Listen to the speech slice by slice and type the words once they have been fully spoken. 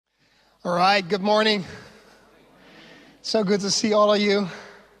All right, good morning. So good to see all of you.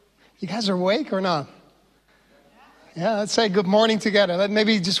 You guys are awake or not? Yeah, let's say good morning together.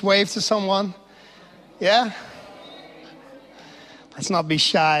 Maybe just wave to someone. Yeah? Let's not be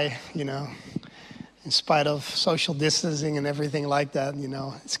shy, in spite of social distancing and everything like that,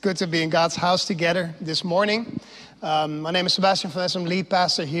 It's good to be in God's house together this morning. My name is Sebastian van Essen, lead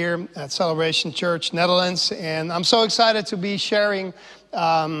pastor here at Celebration Church Netherlands. And I'm so excited to be sharing,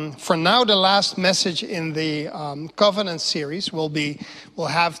 for now, the last message in the Covenant series. We'll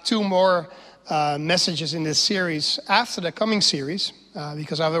have two more messages in this series after the coming series,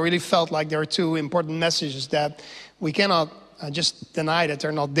 because I've really felt like there are two important messages that we cannot just deny that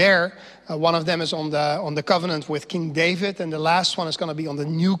they're not there. One of them is on the covenant with King David, and the last one is going to be on the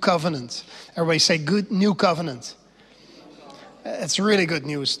new covenant. Everybody say good new covenant. It's really good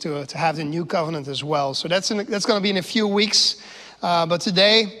news to have the new covenant as well. So that's going to be in a few weeks. But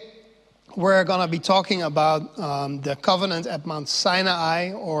today we're going to be talking about the covenant at Mount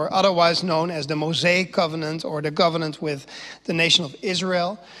Sinai, or otherwise known as the Mosaic covenant, or the covenant with the nation of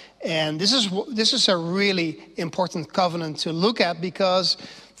Israel. And this is a really important covenant to look at, because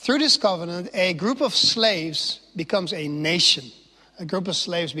through this covenant, a group of slaves becomes a nation. A group of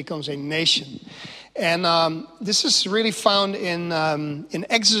slaves becomes a nation. And this is really found in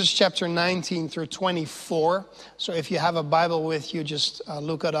Exodus chapter 19 through 24. So if you have a Bible with you, just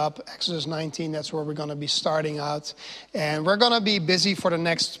look it up. Exodus 19, that's where we're going to be starting out. And we're going to be busy for the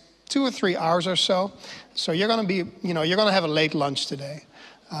next 2 or 3 hours or so. So you're going to have a late lunch today.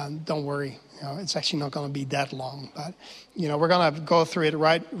 Don't worry, it's actually not going to be that long, but we're going to go through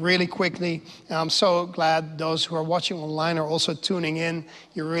it really quickly. And I'm so glad those who are watching online are also tuning in.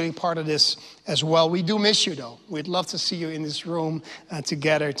 You're really part of this as well. We do miss you, though. We'd love to see you in this room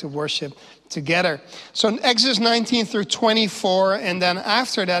together to worship together. So in Exodus 19 through 24, and then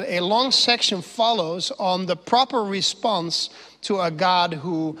after that, a long section follows on the proper response to a God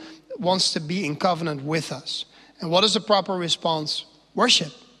who wants to be in covenant with us. And what is the proper response?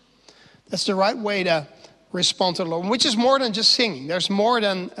 Worship. That's the right way to respond to the Lord, which is more than just singing. There's more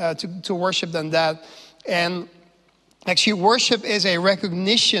than to worship than that. And actually, worship is a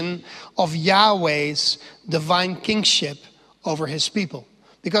recognition of Yahweh's divine kingship over his people.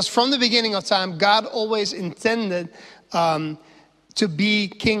 Because from the beginning of time, God always intended to be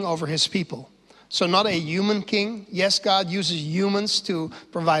king over his people. So not a human king. Yes, God uses humans to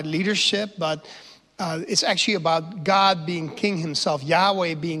provide leadership, but it's actually about God being king himself,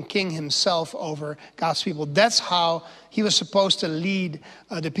 Yahweh being king himself over God's people. That's how he was supposed to lead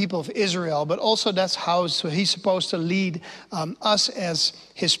the people of Israel, but also that's how he's supposed to lead us as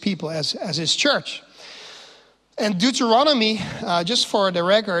his people, as his church. And Deuteronomy, just for the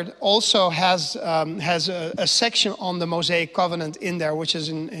record, also has a section on the Mosaic covenant in there, which is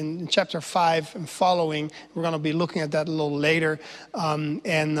in chapter 5 and following. We're going to be looking at that a little later.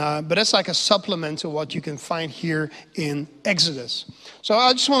 But it's like a supplement to what you can find here in Exodus. So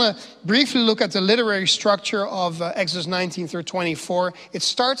I just want to briefly look at the literary structure of Exodus 19 through 24.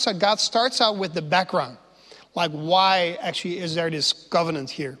 God starts out with the background, like why actually is there this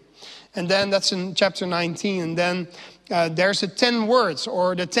covenant here. And then that's in chapter 19. And then there's the 10 words,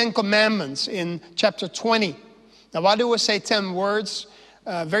 or the 10 commandments in chapter 20. Now, why do we say 10 words?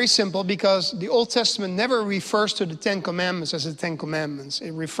 Very simple, because the Old Testament never refers to the 10 commandments as the 10 commandments.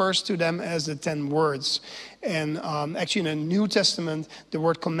 It refers to them as the 10 words. And actually in the New Testament, the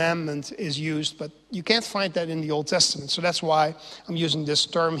word commandment is used, but you can't find that in the Old Testament. So that's why I'm using this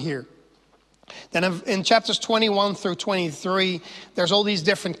term here. Then in chapters 21 through 23, there's all these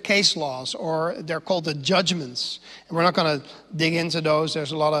different case laws, or they're called the judgments. And we're not going to dig into those.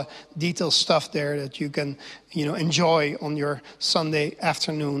 There's a lot of detailed stuff there that you can, enjoy on your Sunday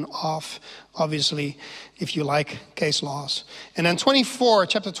afternoon off, obviously, if you like case laws. And then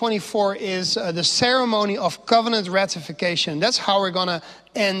chapter 24 is the ceremony of covenant ratification. That's how we're going to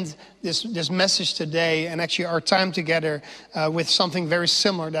end this message today, and actually our time together with something very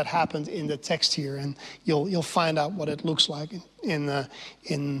similar that happened in the text here. And you'll find out what it looks like in a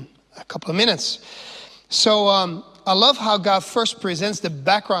couple of minutes. So I love how God first presents the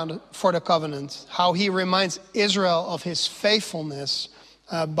background for the covenant, how he reminds Israel of his faithfulness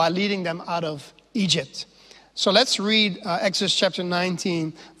by leading them out of Egypt. So let's read Exodus chapter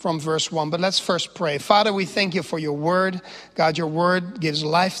 19 from verse 1. But let's first pray. Father, we thank you for your word. God, your word gives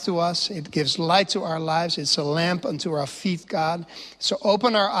life to us. It gives light to our lives. It's a lamp unto our feet, God. So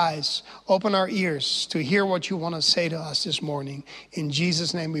open our eyes, open our ears to hear what you want to say to us this morning. In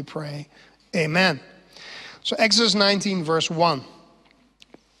Jesus' name we pray. Amen. So Exodus 19 verse 1.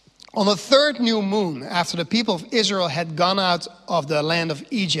 On the third new moon, after the people of Israel had gone out of the land of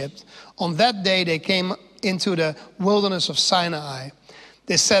Egypt, on that day they came into the wilderness of Sinai.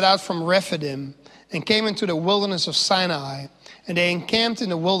 They set out from Rephidim and came into the wilderness of Sinai, and they encamped in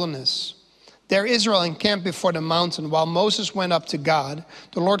the wilderness. There Israel encamped before the mountain, while Moses went up to God.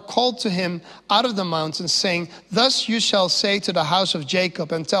 The Lord called to him out of the mountain, saying, "Thus you shall say to the house of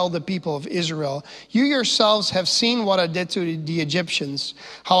Jacob and tell the people of Israel, you yourselves have seen what I did to the Egyptians,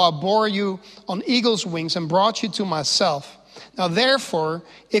 how I bore you on eagle's wings and brought you to myself. Now therefore,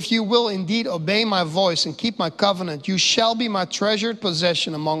 if you will indeed obey my voice and keep my covenant, you shall be my treasured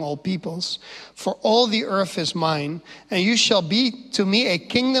possession among all peoples. For all the earth is mine, and you shall be to me a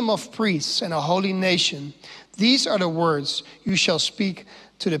kingdom of priests and a holy nation. These are the words you shall speak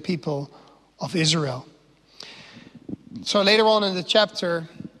to the people of Israel." So later on in the chapter,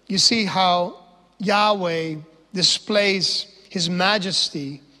 you see how Yahweh displays his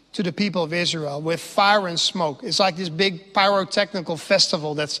majesty to the people of Israel with fire and smoke. It's like this big pyrotechnical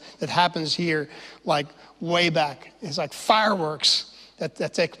festival that happens here, like way back. It's like fireworks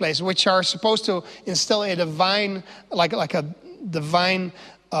that take place, which are supposed to instill a divine, like a divine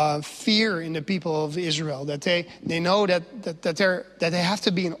fear in the people of Israel, that they know that they have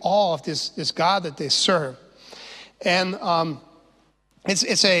to be in awe of this God that they serve. And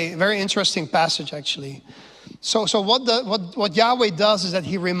it's a very interesting passage, actually. So what Yahweh does is that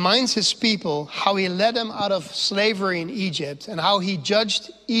he reminds his people how he led them out of slavery in Egypt and how he judged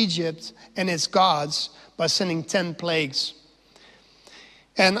Egypt and its gods by sending 10 plagues.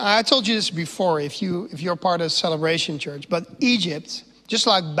 And I told you this before, if you're part of Celebration Church, but Egypt, just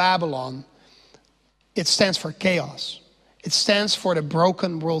like Babylon, it stands for chaos. It stands for the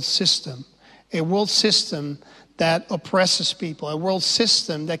broken world system, a world system that oppresses people, a world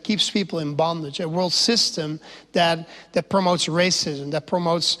system that keeps people in bondage, a world system that promotes racism, that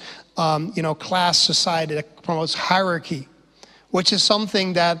promotes class society, that promotes hierarchy, which is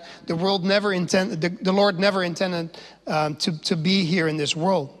something that the Lord never intended to be here in this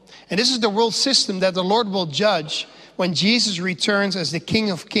world. And this is the world system that the Lord will judge when Jesus returns as the King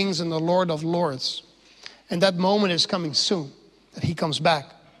of Kings and the Lord of Lords. And that moment is coming soon, that he comes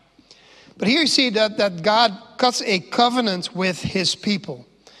back. But here you see that God cuts a covenant with his people.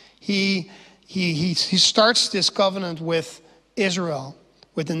 He starts this covenant with Israel,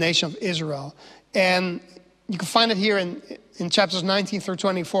 with the nation of Israel. And you can find it here in chapters 19 through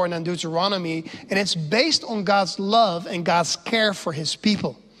 24 and then Deuteronomy. And it's based on God's love and God's care for his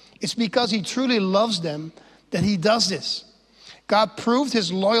people. It's because he truly loves them that he does this. God proved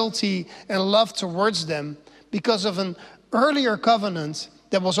his loyalty and love towards them because of an earlier covenant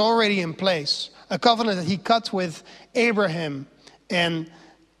that was already in place, a covenant that he cut with Abraham and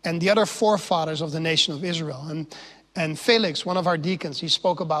the other forefathers of the nation of Israel. And Felix, one of our deacons, he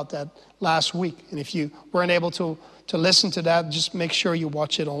spoke about that last week. And if you weren't able to listen to that, just make sure you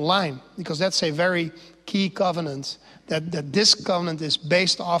watch it online, because that's a very key covenant that this covenant is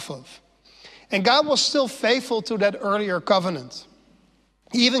based off of. And God was still faithful to that earlier covenant.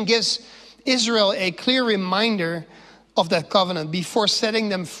 He even gives Israel a clear reminder of that covenant before setting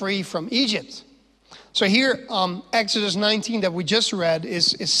them free from Egypt. So here, Exodus 19 that we just read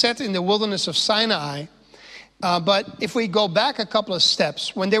is set in the wilderness of Sinai. But if we go back a couple of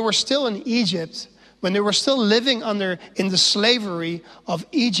steps, when they were still in Egypt, when they were still living in the slavery of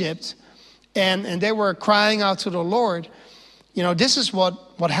Egypt, and they were crying out to the Lord, this is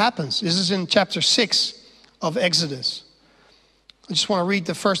what happens. This is in chapter 6 of Exodus. I just want to read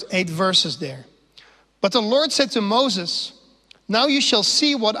the first 8 verses there. But the Lord said to Moses, "Now you shall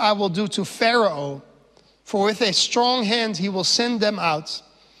see what I will do to Pharaoh, for with a strong hand he will send them out,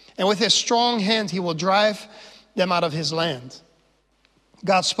 and with a strong hand he will drive them out of his land."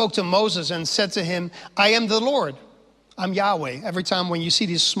 God spoke to Moses and said to him, "I am the Lord. I'm Yahweh." Every time when you see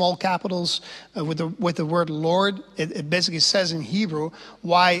these small capitals with the word Lord, it basically says in Hebrew,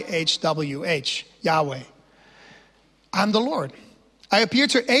 YHWH, Yahweh. I'm the Lord. I appeared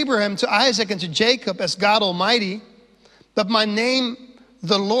to Abraham, to Isaac, and to Jacob as God Almighty, but by my name,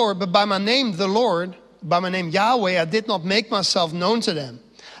 the Lord, by my name Yahweh, I did not make myself known to them.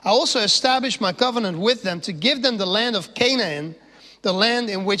 I also established my covenant with them to give them the land of Canaan, the land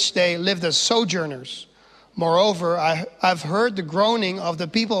in which they lived as sojourners. Moreover, I've heard the groaning of the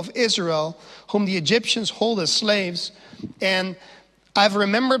people of Israel, whom the Egyptians hold as slaves, and I've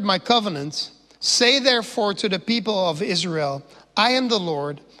remembered my covenant. Say therefore to the people of Israel, I am the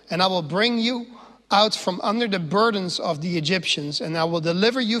Lord, and I will bring you out from under the burdens of the Egyptians, and I will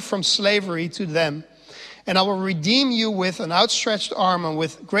deliver you from slavery to them. And I will redeem you with an outstretched arm and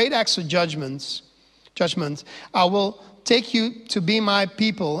with great acts of judgment. I will take you to be my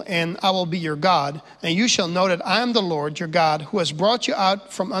people, and I will be your God. And you shall know that I am the Lord your God, who has brought you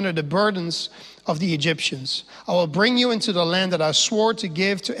out from under the burdens of the Egyptians. I will bring you into the land that I swore to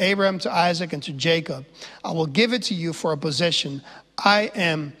give to Abraham, to Isaac, and to Jacob. I will give it to you for a possession. I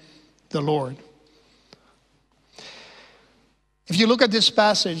am the Lord. If you look at this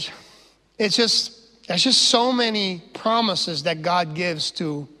passage, there's just so many promises that God gives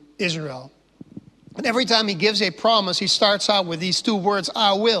to Israel. And every time he gives a promise, he starts out with these two words,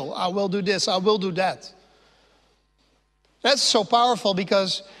 I will do this, I will do that. That's so powerful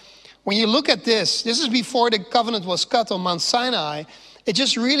because when you look at this is before the covenant was cut on Mount Sinai. It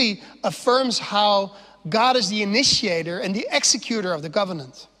just really affirms how God is the initiator and the executor of the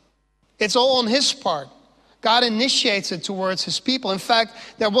covenant. It's all on his part. God initiates it towards his people. In fact,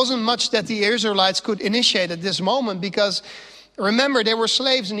 there wasn't much that the Israelites could initiate at this moment because, remember, they were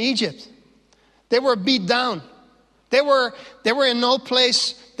slaves in Egypt. They were beat down. They were in no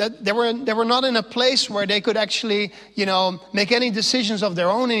place that they were not in a place where they could actually, make any decisions of their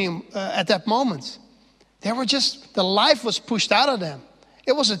own at that moment. The life was pushed out of them.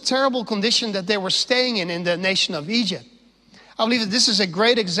 It was a terrible condition that they were staying in the nation of Egypt. I believe that this is a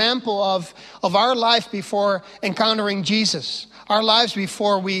great example of our life before encountering Jesus. Our lives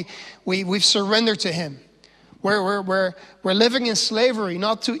before we've surrendered to him. We're living in slavery,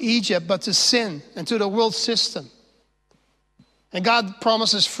 not to Egypt, but to sin and to the world system. And God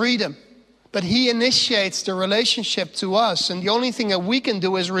promises freedom, but he initiates the relationship to us. And the only thing that we can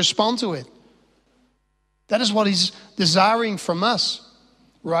do is respond to it. That is what he's desiring from us,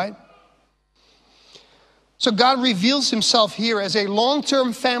 right? So God reveals himself here as a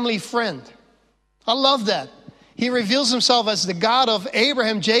long-term family friend. I love that. He reveals himself as the God of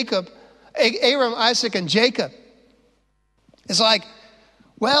Abraham, Isaac, and Jacob. It's like,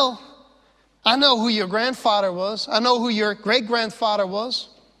 well, I know who your grandfather was. I know who your great-grandfather was.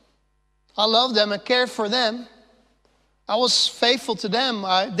 I love them. I cared for them. I was faithful to them.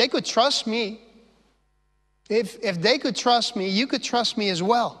 They could trust me. If they could trust me, you could trust me as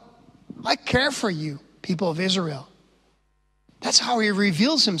well. I care for you, people of Israel. That's how he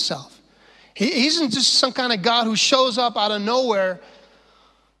reveals himself. He isn't just some kind of God who shows up out of nowhere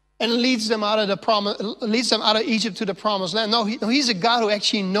and leads them out of Egypt to the promised land. No, he's a God who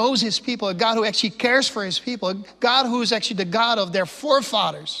actually knows his people, a God who actually cares for his people, a God who is actually the God of their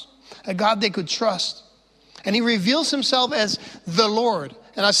forefathers, a God they could trust. And he reveals himself as the Lord.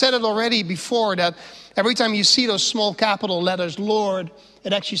 And I said it already before that every time you see those small capital letters, Lord,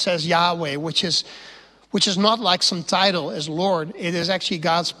 it actually says Yahweh, which is not like some title as Lord. It is actually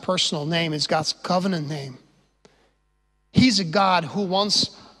God's personal name. It's God's covenant name. He's a God who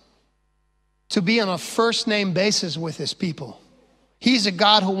wants to be on a first name basis with his people. He's a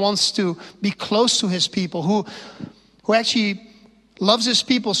God who wants to be close to his people, who actually loves his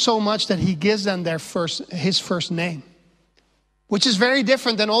people so much that he gives them his first name, which is very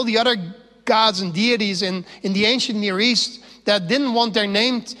different than all the other gods and deities in the ancient Near East that didn't want their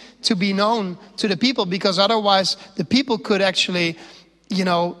name to be known to the people, because otherwise the people could actually,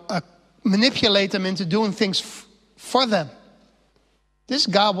 manipulate them into doing things for them. This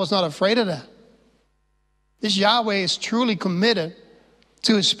God was not afraid of that. This Yahweh is truly committed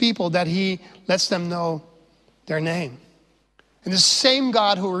to his people that he lets them know their name. And the same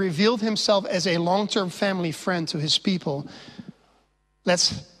God who revealed himself as a long-term family friend to his people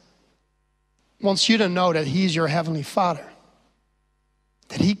wants you to know that he's your heavenly Father,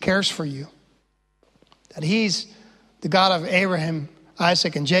 that he cares for you, that he's the God of Abraham,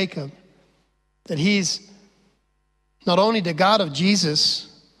 Isaac, and Jacob, that he's not only the God of Jesus,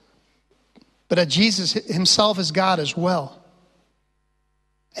 but that Jesus himself is God as well.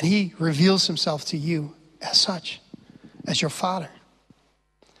 And he reveals himself to you as such, as your Father.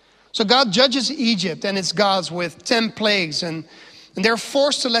 So God judges Egypt and its gods with 10 plagues, and they're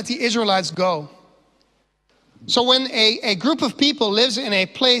forced to let the Israelites go. So when a group of people lives in a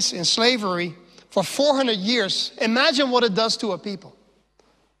place in slavery for 400 years, imagine what it does to a people.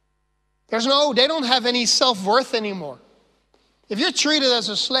 They don't have any self-worth anymore. If you're treated as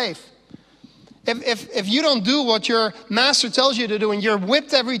a slave, if you don't do what your master tells you to do and you're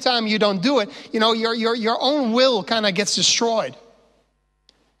whipped every time you don't do it, your own will kind of gets destroyed.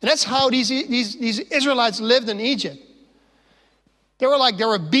 And that's how these Israelites lived in Egypt. They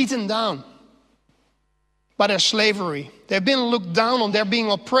were beaten down by their slavery. They've been looked down on. They're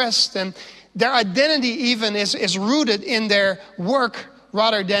being oppressed. And their identity even is rooted in their work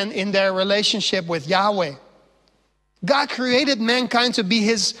rather than in their relationship with Yahweh. God created mankind to be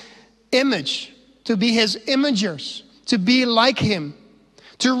his image, to be his imagers, to be like him,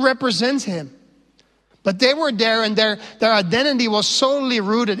 to represent him. But they were there, and their identity was solely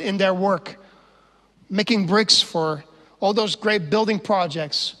rooted in their work, making bricks for all those great building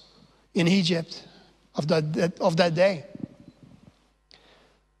projects in Egypt of that day.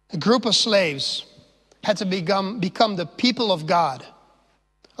 A group of slaves had to become the people of God.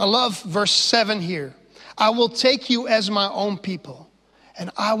 I love verse 7 here. I will take you as my own people, and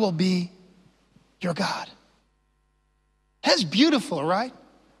I will be your God. That's beautiful, right?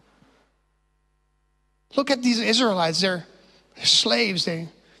 Look at these Israelites. They're slaves. They're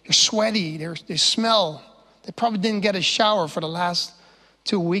sweaty. They smell. They probably didn't get a shower for the last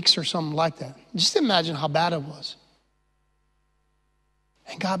 2 weeks or something like that. Just imagine how bad it was.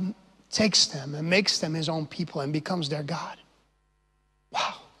 And God takes them and makes them his own people and becomes their God.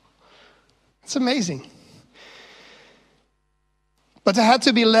 Wow. It's amazing. But they had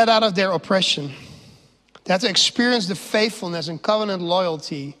to be led out of their oppression. They had to experience the faithfulness and covenant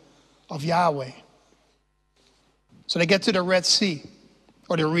loyalty of Yahweh. So they get to the Red Sea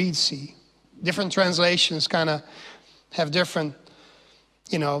or the Reed Sea. Different translations kind of have different,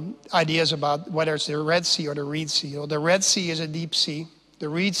 ideas about whether it's the Red Sea or the Reed Sea. Well, the Red Sea is a deep sea. The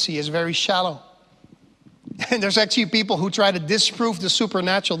Reed Sea is very shallow. And there's actually people who try to disprove the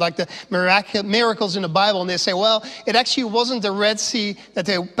supernatural, like the miracles in the Bible. And they say, well, it actually wasn't the Red Sea that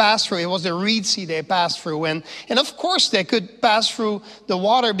they passed through. It was the Reed Sea they passed through. And of course they could pass through the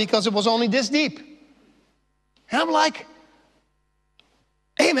water because it was only this deep. And I'm like,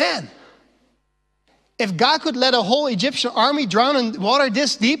 amen. If God could let a whole Egyptian army drown in water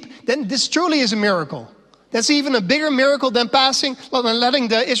this deep, then this truly is a miracle. That's even a bigger miracle than letting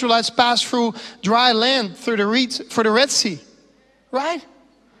the Israelites pass through dry land for the Red Sea, right?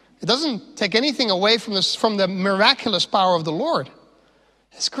 It doesn't take anything away from the miraculous power of the Lord.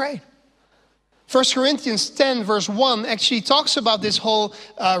 It's great. 1 Corinthians 10 verse 1 actually talks about this whole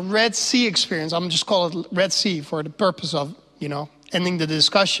Red Sea experience. I'm just calling it Red Sea for the purpose of, ending the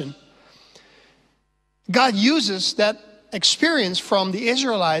discussion. God uses that experience from the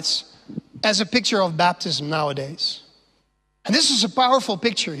Israelites as a picture of baptism nowadays. And this is a powerful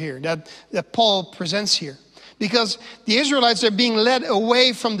picture here that Paul presents here. Because the Israelites are being led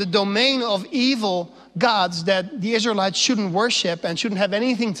away from the domain of evil gods that the Israelites shouldn't worship and shouldn't have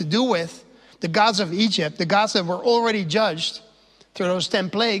anything to do with. The gods of Egypt, the gods that were already judged through those 10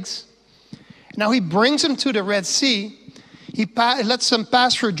 plagues. Now he brings them to the Red Sea. He lets them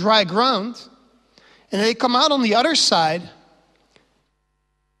pass through dry ground. And they come out on the other side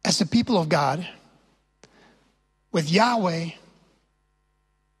as the people of God, with Yahweh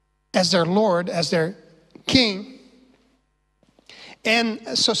as their Lord, as their King.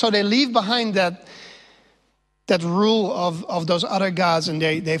 And so they leave behind that rule of those other gods, and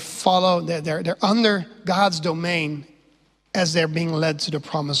they follow, they're under God's domain as they're being led to the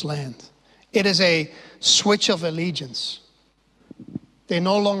promised land. It is a switch of allegiance. They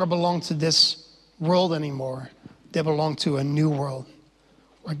no longer belong to this world anymore. They belong to a new world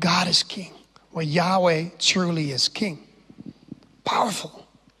where God is king, where Yahweh truly is king. Powerful.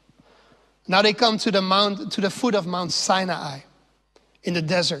 Now they come to the foot of Mount Sinai in the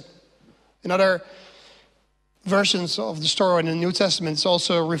desert. In other versions of the story in the New Testament, it's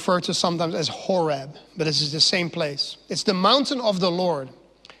also referred to sometimes as Horeb, but this is the same place. It's the mountain of the Lord.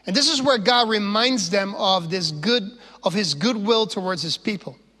 And this is where God reminds them of his goodwill towards his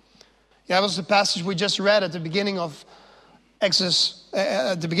people. That was the passage we just read at the beginning of Exodus,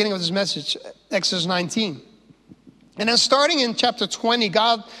 at the beginning of this message, Exodus 19. And then starting in chapter 20,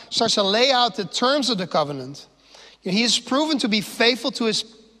 God starts to lay out the terms of the covenant. He is proven to be faithful to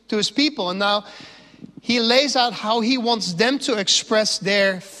his people, and now he lays out how he wants them to express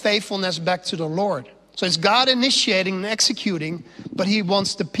their faithfulness back to the Lord. So it's God initiating and executing, but he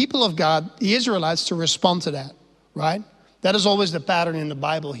wants the people of God, the Israelites, to respond to that, right? That is always the pattern in the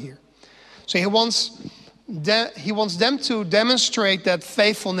Bible here. So he wants them to demonstrate that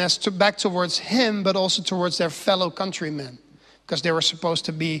faithfulness back towards him, but also towards their fellow countrymen, because they were supposed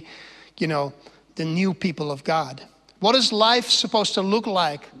to be, the new people of God. What is life supposed to look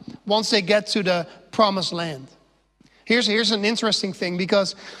like once they get to the promised land? Here's an interesting thing,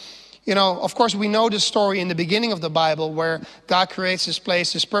 because, of course, we know the story in the beginning of the Bible where God creates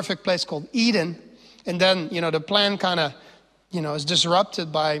this perfect place called Eden. And then, the plan kind of, is disrupted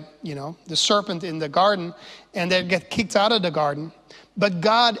by, the serpent in the garden, and they get kicked out of the garden. But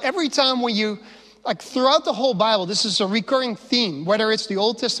God, every time throughout the whole Bible, this is a recurring theme, whether it's the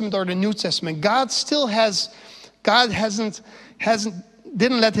Old Testament or the New Testament, God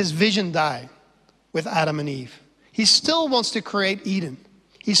didn't let his vision die with Adam and Eve. He still wants to create Eden.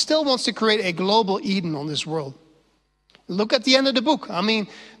 He still wants to create a global Eden on this world. Look at the end of the book. I mean,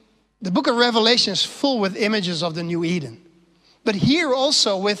 The book of Revelation is full with images of the new Eden. But here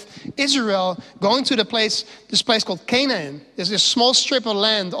also with Israel going to this place called Canaan, there's this small strip of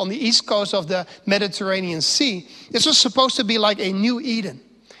land on the east coast of the Mediterranean Sea. This was supposed to be like a new Eden.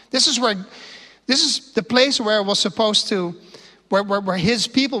 This is the place where it was supposed to, where his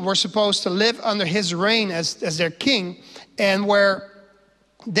people were supposed to live under his reign as their king, and where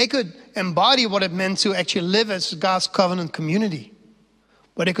they could embody what it meant to actually live as God's covenant community.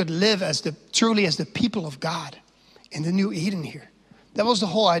 Where they could live truly as the people of God. In the new Eden here. That was the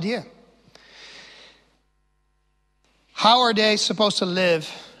whole idea. How are they supposed to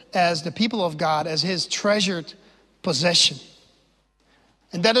live as the people of God, as his treasured possession?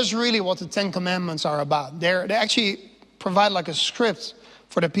 And that is really what the Ten Commandments are about. They actually provide like a script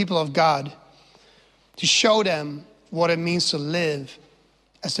for the people of God to show them what it means to live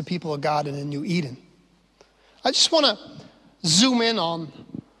as the people of God in a new Eden. I just want to zoom in on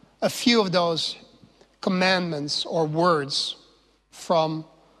a few of those commandments or words from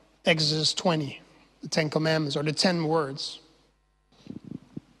Exodus 20, the 10 commandments or the 10 words.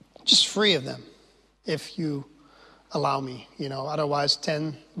 Just 3 of them, if you allow me. Otherwise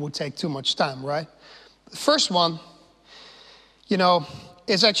 10 would take too much time, right? The first one,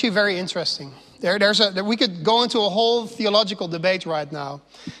 is actually very interesting. We could go into a whole theological debate right now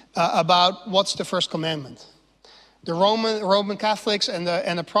about what's the first commandment. The Roman Catholics and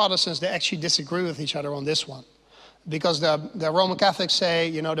the Protestants, they actually disagree with each other on this one. Because the Roman Catholics say,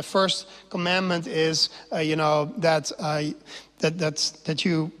 the first commandment is, that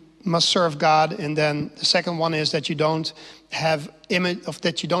you must serve God, and then the second one is that you don't have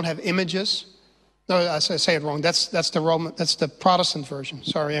images. No, I say it wrong. That's the Protestant version.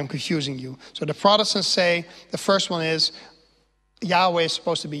 Sorry, I'm confusing you. So the Protestants say the first one is Yahweh is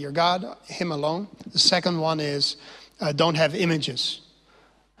supposed to be your God, him alone. The second one is don't have images.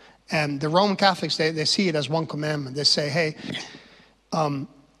 And the Roman Catholics, they see it as one commandment. They say, hey,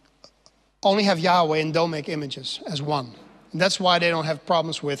 only have Yahweh and don't make images as one. And that's why they don't have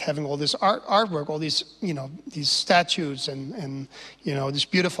problems with having all this artwork, all these, these statues and this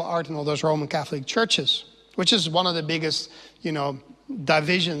beautiful art in all those Roman Catholic churches, which is one of the biggest,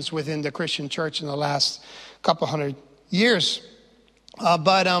 divisions within the Christian church in the last couple hundred years.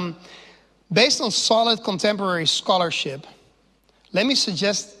 But based on solid contemporary scholarship, let me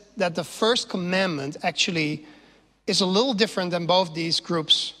suggest that the first commandment actually is a little different than both these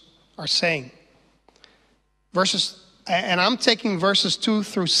groups are saying. And I'm taking verses 2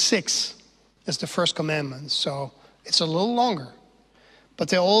 through 6 as the first commandment. So it's a little longer, but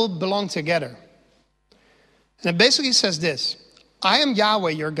they all belong together. And it basically says this: I am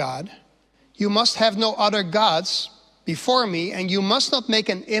Yahweh your God. You must have no other gods before me, and you must not make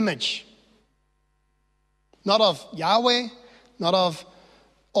an image. Not of Yahweh, not of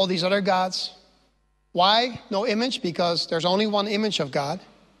all these other gods. Why no image? Because there's only one image of God,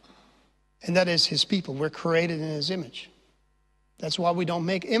 and that is his people. We're created in his image. That's why we don't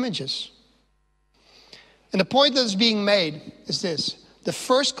make images. And the point that is being made is this: the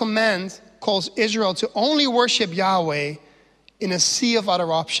first command calls Israel to only worship Yahweh in a sea of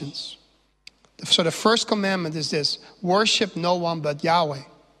other options. So the first commandment is this: worship no one but Yahweh.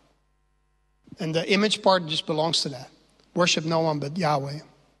 And the image part just belongs to that. Worship no one but Yahweh.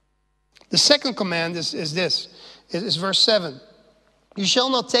 The second command is verse 7. You shall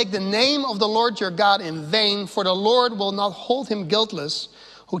not take the name of the Lord your God in vain, for the Lord will not hold him guiltless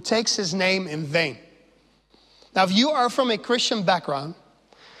who takes his name in vain. Now, if you are from a Christian background,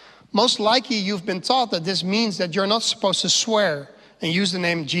 most likely you've been taught that this means that you're not supposed to swear and use the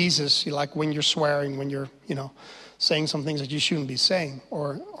name Jesus, like when you're swearing, when you're, saying some things that you shouldn't be saying,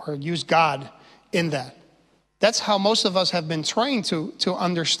 or use God in that. That's how most of us have been trained to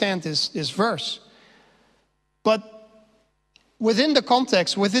understand this verse. But within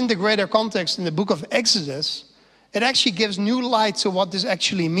the greater context in the book of Exodus, it actually gives new light to what this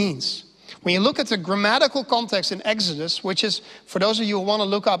actually means. When you look at the grammatical context in Exodus, which is, for those of you who want to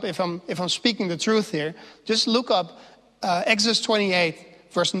look up if I'm speaking the truth here, just look up Exodus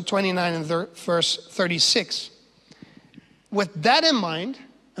 28, verse 29 and verse 36. With that in mind,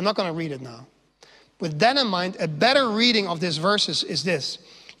 I'm not going to read it now. With that in mind, a better reading of this verse is this: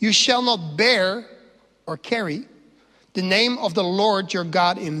 you shall not bear or carry the name of the Lord your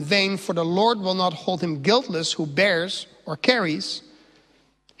God in vain, for the Lord will not hold him guiltless who bears or carries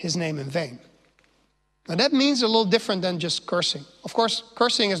his name in vain. Now that means a little different than just cursing. Of course,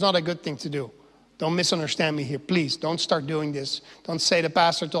 cursing is not a good thing to do. Don't misunderstand me here. Please, don't start doing this. Don't say the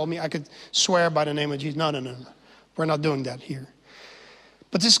pastor told me I could swear by the name of Jesus. No. We're not doing that here.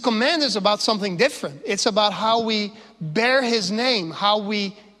 But this command is about something different. It's about how we bear his name, how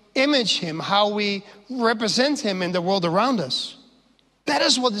we image him, how we represent him in the world around us. That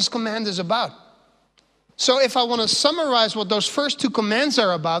is what this command is about. So if I want to summarize what those first two commands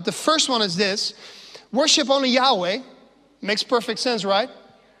are about, the first one is this: worship only Yahweh. Makes perfect sense, right?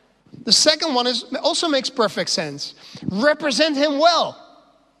 The second one also makes perfect sense. Represent him well.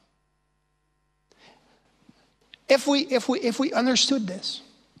 If we understood this,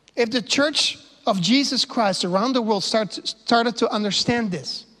 if the church of Jesus Christ around the world started to understand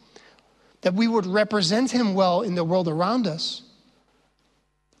this, that we would represent him well in the world around us,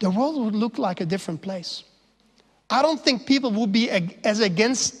 the world would look like a different place. I don't think people would be as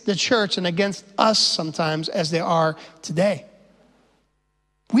against the church and against us sometimes as they are today.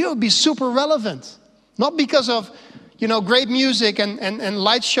 We would be super relevant. Not because of, great music and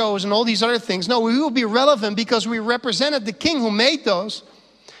light shows and all these other things. No, we will be relevant because we represented the King who made those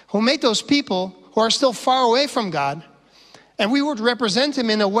people who are still far away from God. And we would represent him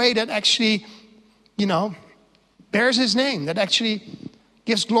in a way that actually, bears his name, that actually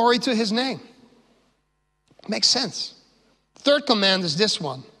gives glory to his name. Makes sense. Third command is this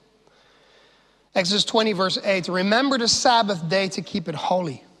one. Exodus 20, verse 8. Remember the Sabbath day to keep it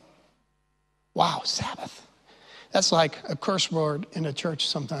holy. Wow, Sabbath. That's like a curse word in the church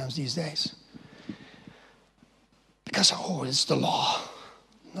sometimes these days. Because, it's the law.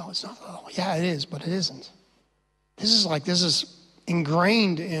 No, it's not the law. Yeah, it is, but it isn't. This is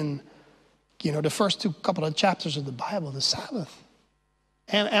ingrained in, the first couple of chapters of the Bible, the Sabbath.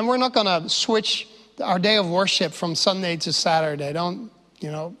 And we're not going to switch our day of worship from Sunday to Saturday.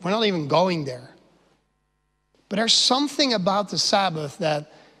 We're not even going there. But there's something about the Sabbath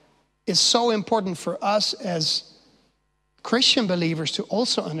that is so important for us as Christian believers to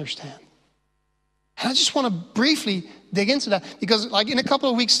also understand. And I just want to briefly dig into that because in a couple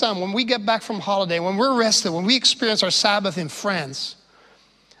of weeks' time, when we get back from holiday, when we're rested, when we experience our Sabbath in France,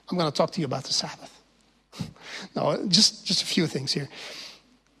 I'm going to talk to you about the Sabbath. No, just a few things here.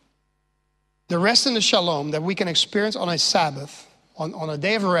 The rest and the shalom that we can experience on a Sabbath, on a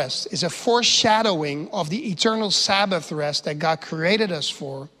day of rest, is a foreshadowing of the eternal Sabbath rest that God created us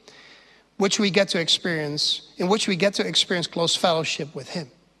for, in which we get to experience close fellowship with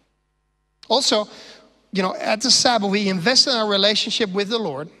him. Also, at the Sabbath, we invest in our relationship with the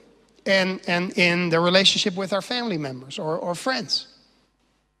Lord and in the relationship with our family members or friends.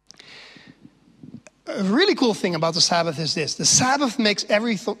 A really cool thing about the Sabbath is this. The Sabbath makes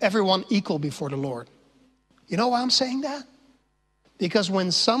everyone equal before the Lord. You know why I'm saying that? Because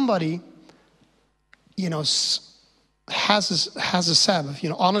when somebody, has a Sabbath,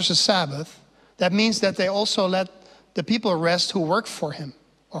 honors a Sabbath, that means that they also let the people rest who work for him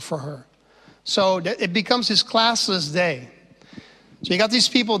or for her. So it becomes this classless day. So you got these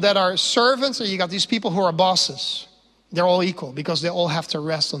people that are servants, and you got these people who are bosses. They're all equal because they all have to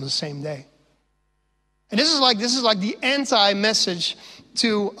rest on the same day. And this is like the anti-message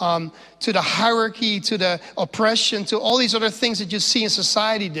to the hierarchy, to the oppression, to all these other things that you see in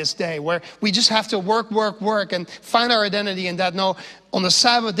society this day, where we just have to work, and find our identity in that. No, on the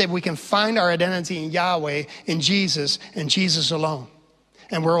Sabbath day, we can find our identity in Yahweh, in Jesus, and Jesus alone.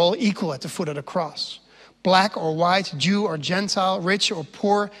 And we're all equal at the foot of the cross. Black or white, Jew or Gentile, rich or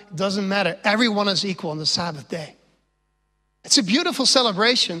poor, doesn't matter. Everyone is equal on the Sabbath day. It's a beautiful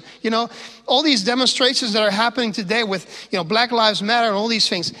celebration. All these demonstrations that are happening today with, Black Lives Matter and all these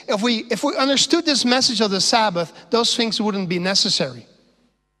things. If we understood this message of the Sabbath, those things wouldn't be necessary.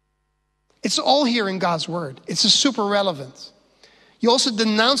 It's all here in God's word. It's super relevant. You also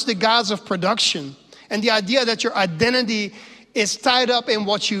denounce the gods of production and the idea that your identity is tied up in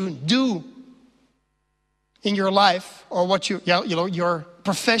what you do in your life or what your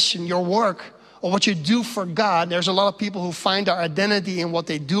profession, your work, or what you do for God. There's a lot of people who find their identity in what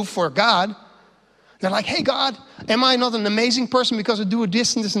they do for God. They're like, hey, God, am I not an amazing person because I do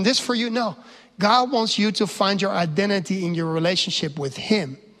this and this and this for you? No. God wants you to find your identity in your relationship with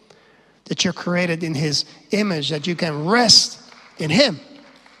him, that you're created in his image, that you can rest in him,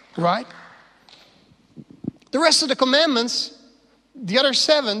 right? The rest of the commandments, the other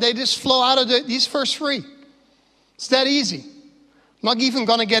 7, they just flow out of these first 3. It's that easy. I'm not even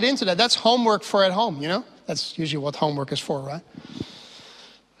going to get into that. That's homework for at home, That's usually what homework is for, right?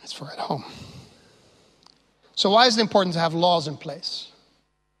 It's for at home. So why is it important to have laws in place?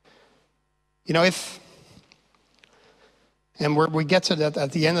 We get to that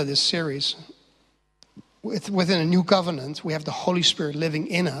at the end of this series. Within a new covenant, we have the Holy Spirit living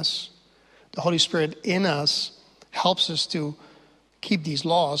in us. The Holy Spirit in us helps us to keep these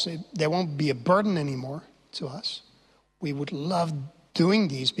laws. They won't be a burden anymore to us. We would love doing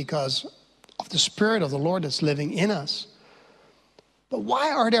these because of the Spirit of the Lord that's living in us. But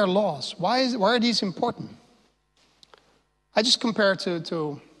why are there laws? Why are these important? I just compare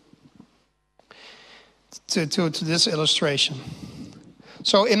to this illustration.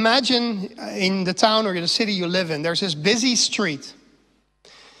 So imagine in the town or the city you live in, there's this busy street.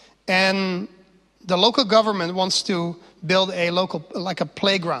 And the local government wants to build like a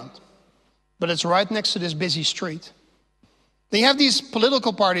playground. But it's right next to this busy street. They have these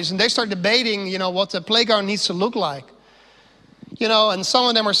political parties and they start debating, what the playground needs to look like. And some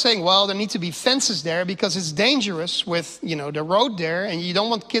of them are saying, well, there need to be fences there because it's dangerous with, the road there. And you don't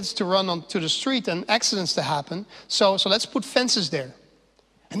want kids to run onto the street and accidents to happen. So let's put fences there.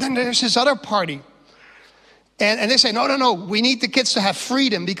 And then there's this other party. And they say, no, we need the kids to have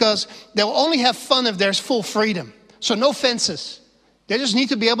freedom because they'll only have fun if there's full freedom. So no fences. They just need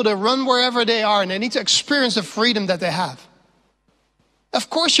to be able to run wherever they are and they need to experience the freedom that they have. Of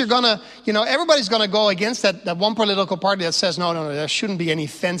course you're going to, everybody's going to go against that one political party that says, no, there shouldn't be any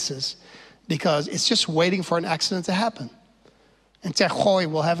fences because it's just waiting for an accident to happen. And Ter Gooi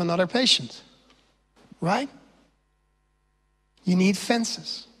will have another patient. Right? You need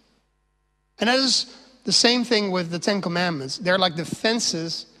fences. And that is the same thing with the Ten Commandments. They're like the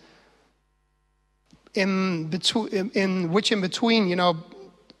fences in between,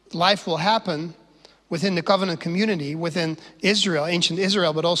 life will happen within the covenant community, within Israel, ancient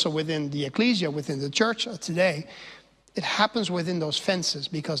Israel, but also within the ecclesia, within the church today. It happens within those fences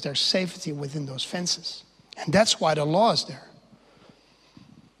because there's safety within those fences. And that's why the law is there.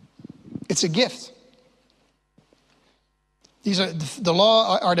 It's a gift. The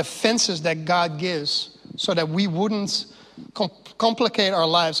law are the fences that God gives so that we wouldn't complicate our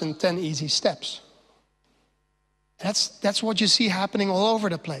lives in 10 easy steps. That's what you see happening all over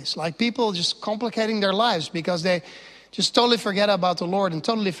the place. Like people just complicating their lives because they just totally forget about the Lord and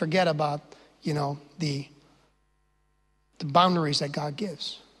totally forget about, the boundaries that God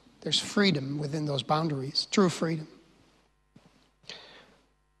gives. There's freedom within those boundaries, true freedom.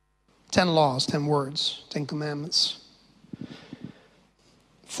 10 laws, 10 words, 10 commandments.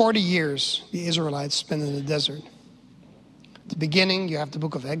 40 years the Israelites spent in the desert. At the beginning, you have the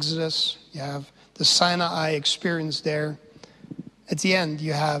book of Exodus. You have the Sinai experience there. At the end,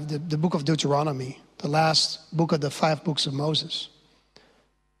 you have the book of Deuteronomy, the last book of the 5 books of Moses.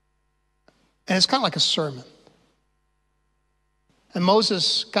 And it's kind of like a sermon. And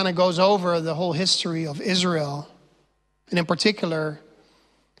Moses kind of goes over the whole history of Israel. And in particular,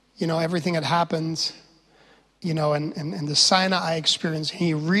 everything that happened, and the Sinai experience.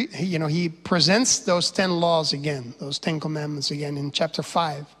 He presents those 10 laws again, those 10 commandments again in chapter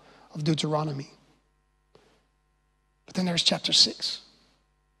 5 of Deuteronomy. But then there's chapter 6.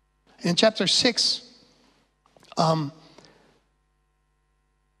 And in chapter 6,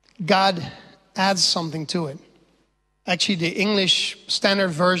 God adds something to it. Actually, the English Standard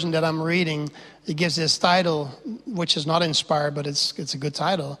Version that I'm reading, it gives this title, which is not inspired, but it's a good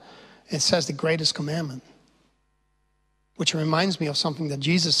title. It says the greatest commandment, which reminds me of something that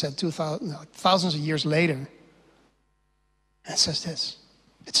Jesus said thousands of years later. And it says this.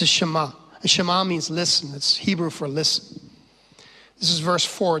 It's a Shema. And Shema means listen. It's Hebrew for listen. This is verse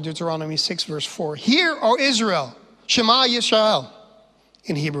 4, Deuteronomy 6, verse 4. Hear, O Israel, Shema Yisrael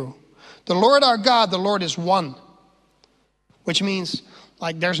in Hebrew. The Lord our God, the Lord is one. Which means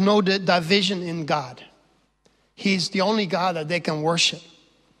like there's no division in God. He's the only God that they can worship.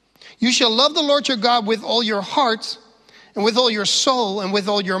 You shall love the Lord your God with all your heart and with all your soul and with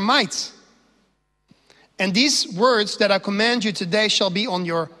all your might. And these words that I command you today shall be on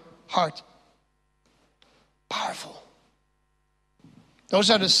your heart. Powerful.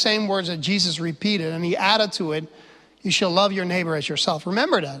 Those are the same words that Jesus repeated, and he added to it, you shall love your neighbor as yourself.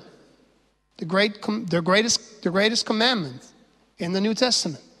 Remember that. The greatest commandment in the New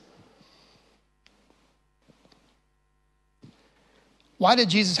Testament. Why did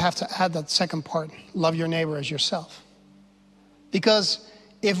Jesus have to add that second part? Love your neighbor as yourself. Because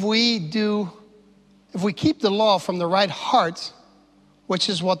if we keep the law from the right heart, which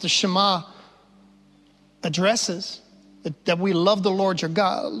is what the Shema addresses, that we love the Lord your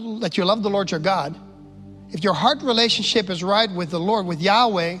God, that you love the Lord your God. If your heart relationship is right with the Lord, with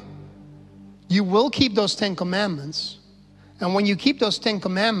Yahweh, you will keep those 10 commandments. And when you keep those 10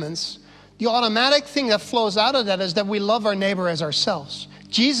 commandments, the automatic thing that flows out of that is that we love our neighbor as ourselves.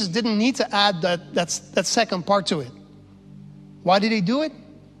 Jesus didn't need to add that second part to it. Why did he do it?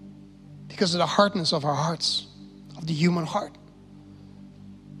 Because of the hardness of our hearts, of the human heart.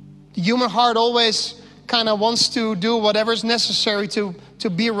 The human heart always kind of wants to do whatever's necessary to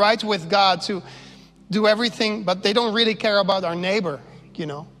be right with God, to do everything, but they don't really care about our neighbor,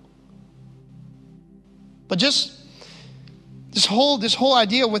 But just This whole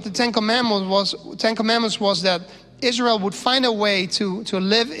idea with the Ten Commandments was that Israel would find a way to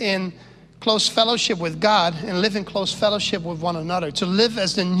live in close fellowship with God and live in close fellowship with one another, to live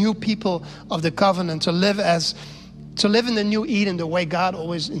as the new people of the covenant, to live in the new Eden the way God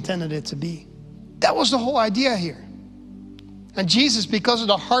always intended it to be. That was the whole idea here. And Jesus, because of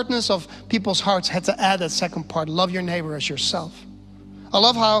the hardness of people's hearts, had to add that second part, love your neighbor as yourself. I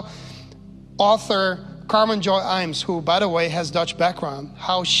love how author Carmen Joy Imes, who, by the way, has Dutch background,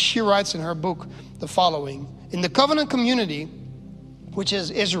 how she writes in her book the following. In the covenant community, which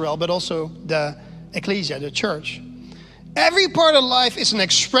is Israel, but also the ecclesia, the church, every part of life is an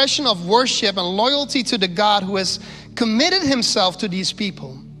expression of worship and loyalty to the God who has committed himself to these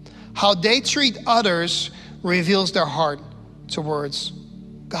people. How they treat others reveals their heart towards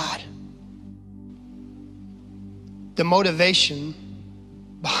God. The motivation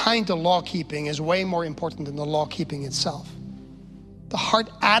behind the law keeping is way more important than the law keeping itself. The heart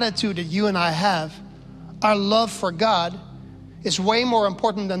attitude that you and I have, our love for God, is way more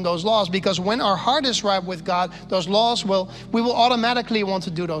important than those laws, because when our heart is right with God, those laws we will automatically want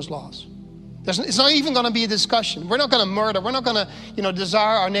to do those laws. It's not even going to be a discussion. We're not going to murder. We're not going to,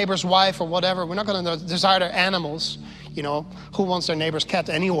 desire our neighbor's wife or whatever. We're not going to desire their animals. Who wants their neighbor's cat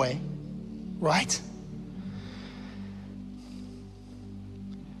anyway, right?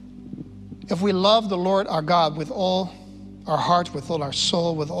 If we love the Lord our God with all our heart, with all our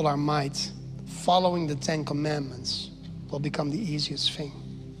soul, with all our might, following the Ten Commandments will become the easiest thing.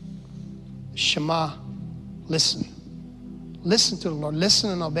 Shema, listen. Listen to the Lord. Listen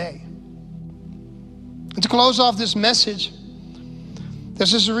and obey. And to close off this message,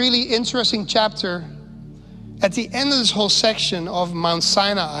 there's this really interesting chapter at the end of this whole section of Mount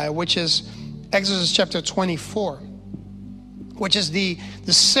Sinai, which is Exodus chapter 24, which is the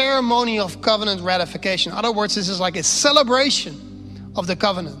ceremony of covenant ratification. In other words, this is like a celebration of the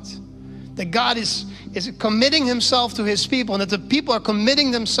covenant. That God is committing himself to his people, and that the people are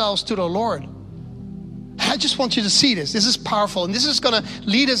committing themselves to the Lord. I just want you to see this. This is powerful, and this is going to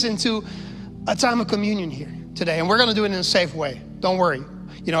lead us into a time of communion here today, and we're going to do it in a safe way. Don't worry.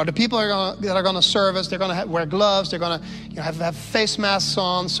 The people that are going to serve us, they're going to wear gloves, they're going to have face masks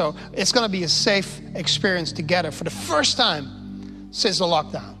on, so it's going to be a safe experience together for the first time since the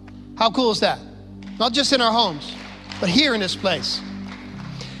lockdown. How cool is that? Not just in our homes, but here in this place.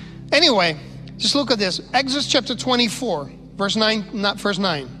 Anyway, just look at this. Exodus chapter 24, verse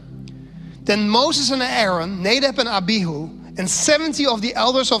 9. Then Moses and Aaron, Nadab and Abihu, and 70 of the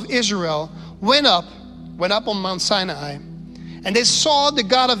elders of Israel went up on Mount Sinai, and they saw the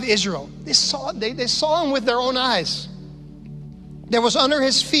God of Israel. They saw him with their own eyes. There was under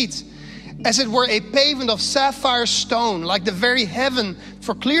his feet, as it were, a pavement of sapphire stone, like the very heaven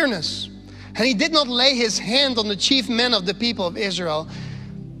for clearness. And he did not lay his hand on the chief men of the people of Israel.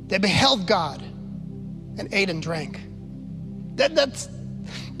 They beheld God and ate and drank. That's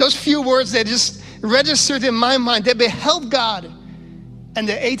those few words, they just registered in my mind. They beheld God and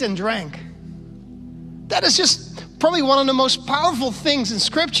they ate and drank. That is just probably one of the most powerful things in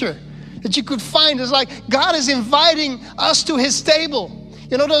Scripture that you could find. Is like God is inviting us to his table.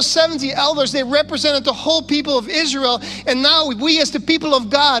 Those 70 elders, they represented the whole people of Israel. And now we as the people of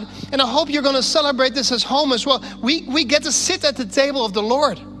God, and I hope you're going to celebrate this as home as well, we get to sit at the table of the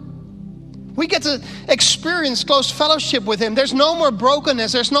Lord. We get to experience close fellowship with him. There's no more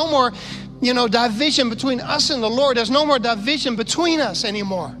brokenness. There's no more, division between us and the Lord. There's no more division between us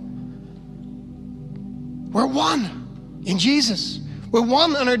anymore. We're one in Jesus. We're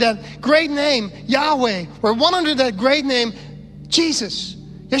one under that great name, Yahweh. We're one under that great name, Jesus,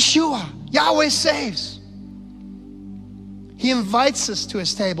 Yeshua. Yahweh saves. He invites us to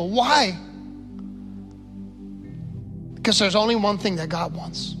his table. Why? Because there's only one thing that God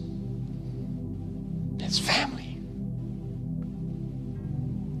wants. It's family.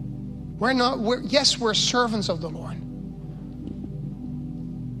 We're servants of the Lord.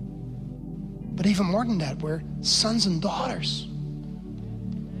 But even more than that, we're sons and daughters.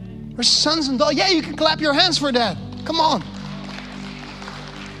 We're sons and daughters. Yeah, you can clap your hands for that. Come on.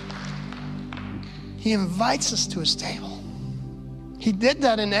 He invites us to his table. He did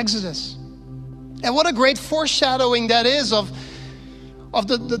that in Exodus. And what a great foreshadowing that is of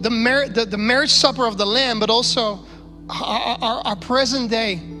the marriage supper of the Lamb, but also our present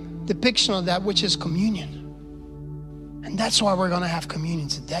day depiction of that, which is communion. And that's why we're going to have communion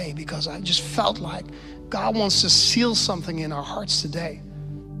today, because I just felt like God wants to seal something in our hearts today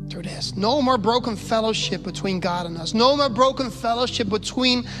through this. No more broken fellowship between God and us. No more broken fellowship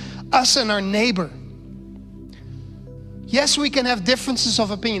between us and our neighbor. Yes, we can have differences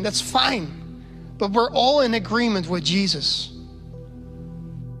of opinion. That's fine. But we're all in agreement with Jesus.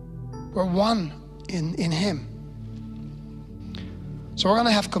 We're one in Him. So we're going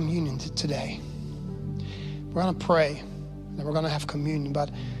to have communion today. We're going to pray, and then we're going to have communion.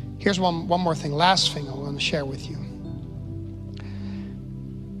 But here's one more thing, last thing I want to share with you.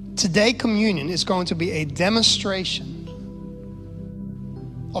 Today, communion is going to be a demonstration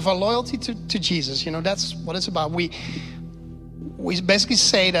of our loyalty to Jesus. You know, that's what it's about. We basically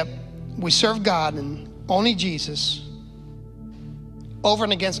say that we serve God and only Jesus over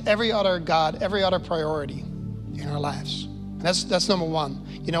and against every other God, every other priority in our lives. And that's number one.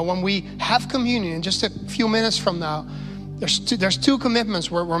 You know, when we have communion in just a few minutes from now, there's two commitments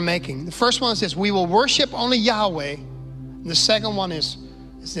we're making. The first one is this: we will worship only Yahweh. And the second one is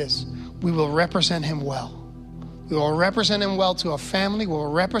this: we will represent Him well. We will represent Him well to our family. We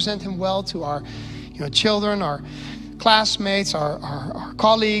will represent Him well to our, children, our classmates, our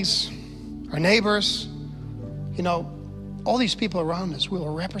colleagues, our neighbors. All these people around us. We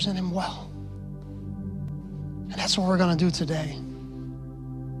will represent Him well. And that's what we're going to do today.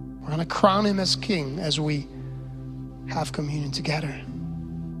 We're going to crown Him as King as we have communion together.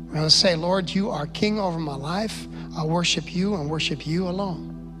 We're going to say, Lord, You are King over my life. I worship You and worship You alone.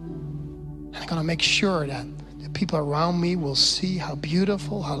 And I'm going to make sure that the people around me will see how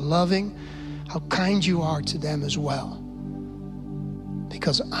beautiful, how loving, how kind You are to them as well.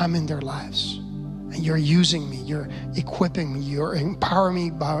 Because I'm in their lives. And You're using me. You're equipping me. You're empowering me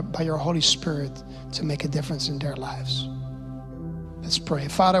by Your Holy Spirit to make a difference in their lives. Let's pray.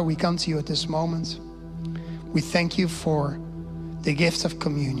 Father, we come to You at this moment. We thank You for the gift of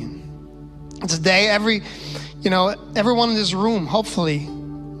communion. And today, everyone in this room, hopefully,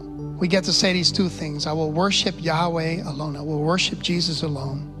 we get to say these two things. I will worship Yahweh alone. I will worship Jesus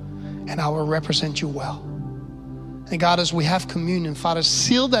alone. And I will represent You well. And God, as we have communion, Father,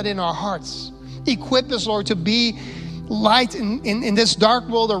 seal that in our hearts. Equip us, Lord, to be light in this dark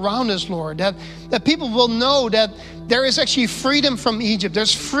world around us, Lord. That people will know that there is actually freedom from Egypt.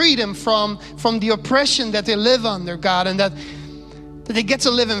 There's freedom from the oppression that they live under, God. And that they get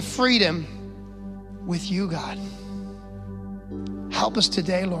to live in freedom with You, God. Help us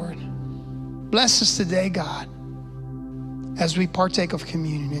today, Lord. Bless us today, God, as we partake of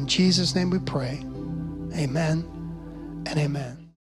communion. In Jesus' name we pray. Amen and amen.